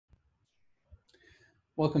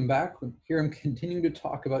Welcome back. Here I'm continuing to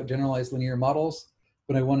talk about generalized linear models,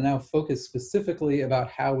 but I want to now focus specifically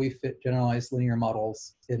about how we fit generalized linear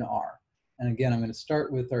models in R. And again, I'm going to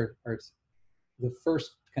start with the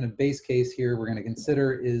first kind of base case here we're going to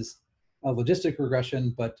consider is a logistic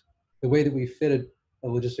regression, but the way that we fit a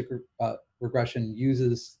logistic regression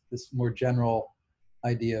uses this more general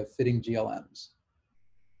idea of fitting GLMs.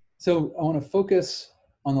 So I want to focus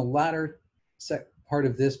on the latter part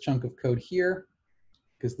of this chunk of code here,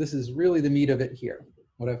 because this is really the meat of it here,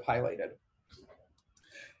 what I've highlighted.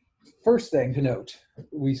 First thing to note,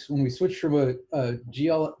 when we switch from a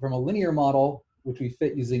linear model, which we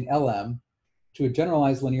fit using LM, to a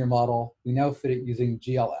generalized linear model, we now fit it using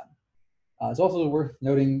GLM. It's also worth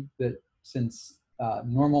noting that since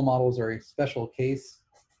normal models are a special case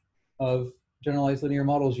of generalized linear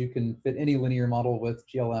models, you can fit any linear model with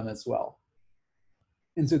GLM as well.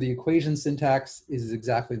 And so the equation syntax is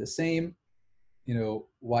exactly the same,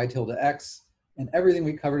 y tilde x, and everything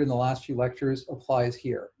we covered in the last few lectures applies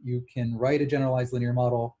here. You can write a generalized linear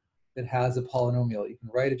model that has a polynomial. You can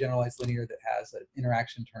write a generalized linear that has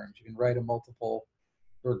interaction terms. You can write a multiple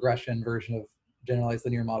regression version of generalized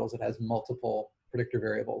linear models that has multiple predictor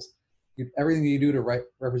variables. Everything you do to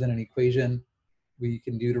represent an equation, we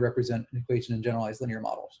can do to represent an equation in generalized linear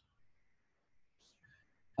models.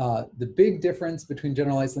 The big difference between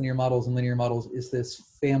generalized linear models and linear models is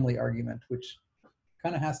this family argument, which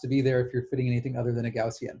kind of has to be there if you're fitting anything other than a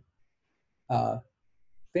Gaussian.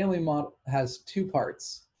 Family model has two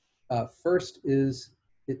parts. First is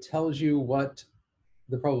it tells you what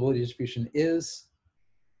the probability distribution is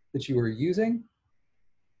that you are using.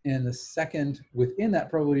 And the second, within that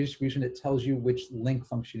probability distribution, it tells you which link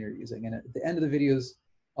function you're using. And at the end of the videos,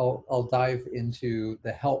 I'll dive into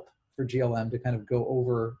the help for GLM to kind of go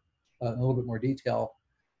over in a little bit more detail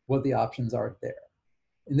what the options are there.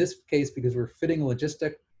 In this case, because we're fitting a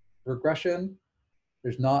logistic regression,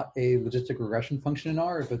 there's not a logistic regression function in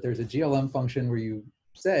R, but there's a GLM function where you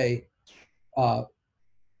say what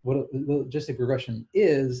a logistic regression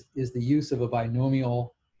is the use of a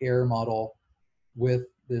binomial error model with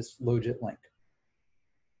this logit link.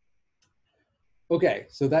 Okay,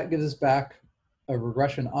 so that gives us back a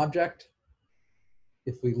regression object.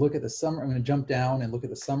 If we look at the summary, I'm going to jump down and look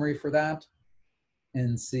at the summary for that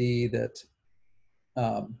and see that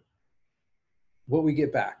what we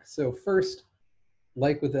get back. So first,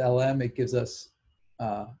 like with the LM, it gives us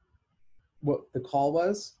what the call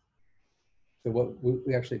was, so what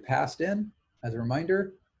we actually passed in as a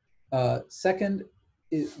reminder. Second,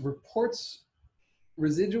 it reports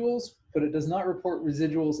residuals, but it does not report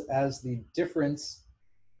residuals as the difference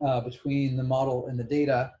between the model and the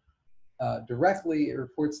data. Directly, it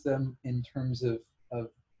reports them in terms of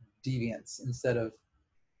deviance instead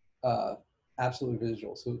of absolute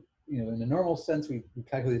residuals. So, in the normal sense, we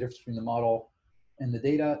calculate the difference between the model and the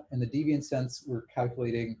data. In the deviance sense, we're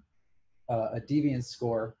calculating a deviance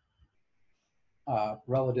score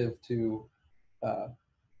relative to a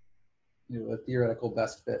theoretical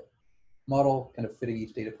best fit model, kind of fitting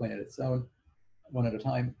each data point at its own, one at a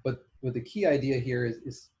time. But the key idea here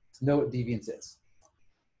is to know what deviance is.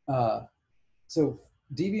 So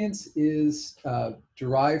deviance is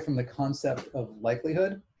derived from the concept of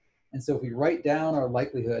likelihood. And so if we write down our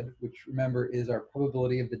likelihood, which remember is our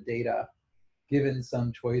probability of the data given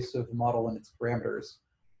some choice of the model and its parameters.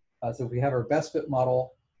 So if we have our best fit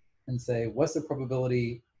model and say, what's the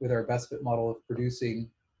probability with our best fit model of producing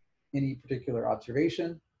any particular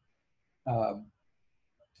observation,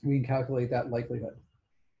 we can calculate that likelihood.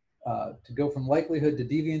 To go from likelihood to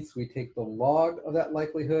deviance, we take the log of that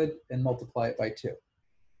likelihood and multiply it by 2.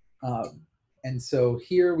 And so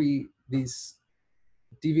here these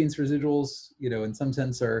deviance residuals, in some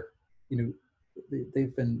sense are,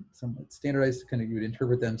 they've been somewhat standardized. Kind of, you would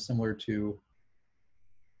interpret them similar to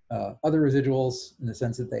other residuals in the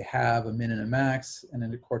sense that they have a min and a max and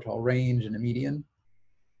a quartile range and a median.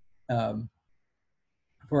 For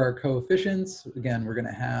our coefficients, again, we're going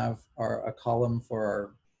to have a column for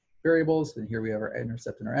our variables, and here we have our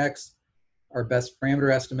intercept and our x, our best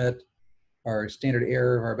parameter estimate, our standard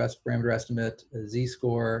error of our best parameter estimate, a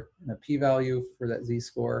z-score, and a p-value for that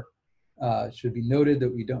z-score. It should be noted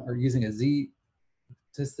that we are using a z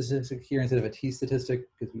statistic here instead of a t statistic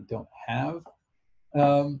because we don't have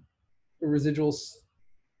a residual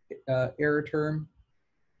error term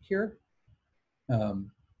here. And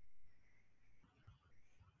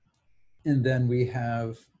then we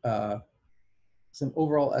have some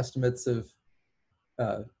overall estimates of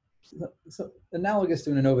so analogous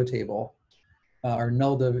to an ANOVA table, our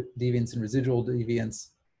null deviance and residual deviance.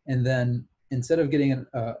 And then instead of getting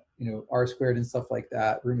R squared and stuff like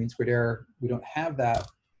that, root mean squared error. We don't have that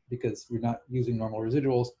because we're not using normal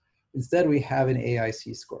residuals. Instead, we have an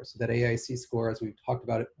AIC score. So that AIC score, as we talked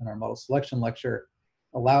about it in our model selection lecture,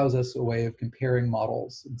 allows us a way of comparing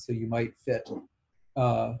models. And so you might fit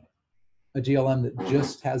a GLM that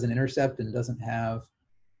just has an intercept and doesn't have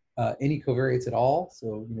any covariates at all.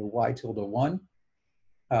 So y tilde 1.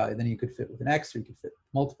 And then you could fit with an X, or you could fit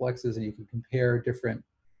multiple X's, and you can compare different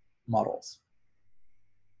models.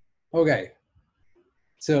 Okay,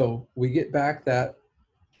 so we get back that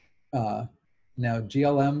now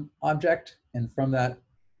GLM object, and from that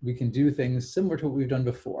we can do things similar to what we've done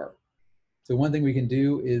before. So one thing we can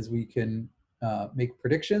do is we can make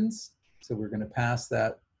predictions. So we're going to pass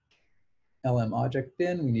that LM object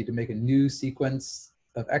in. We need to make a new sequence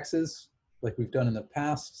of X's like we've done in the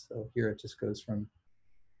past. So here it just goes from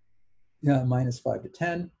 -5 to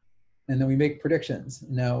 10. And then we make predictions.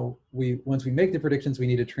 Now, once we make the predictions, we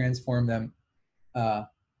need to transform them. The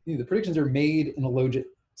predictions are made in a logit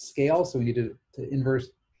scale, so we need to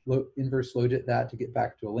inverse logit that to get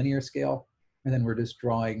back to a linear scale. And then we're just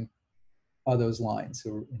drawing those lines.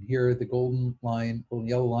 So here, the golden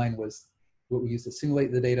yellow line was what we used to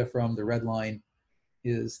simulate the data from. The red line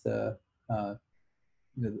is the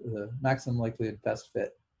maximum likelihood best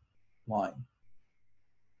fit line.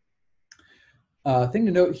 Thing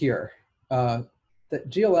to note here, that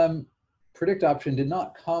GLM predict option did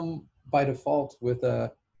not come by default with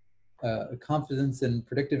a confidence and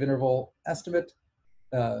predictive interval estimate.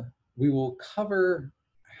 We will cover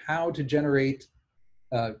how to generate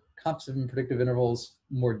confidence and predictive intervals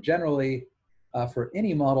more generally for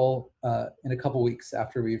any model in a couple weeks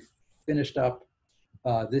after we've finished up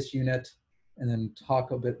this unit, and then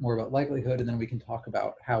talk a bit more about likelihood, and then we can talk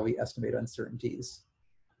about how we estimate uncertainties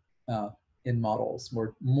in models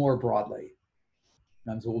more broadly.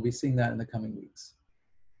 So we'll be seeing that in the coming weeks.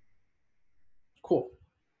 Cool.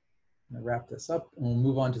 I'm gonna wrap this up, and we'll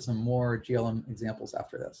move on to some more GLM examples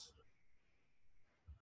after this.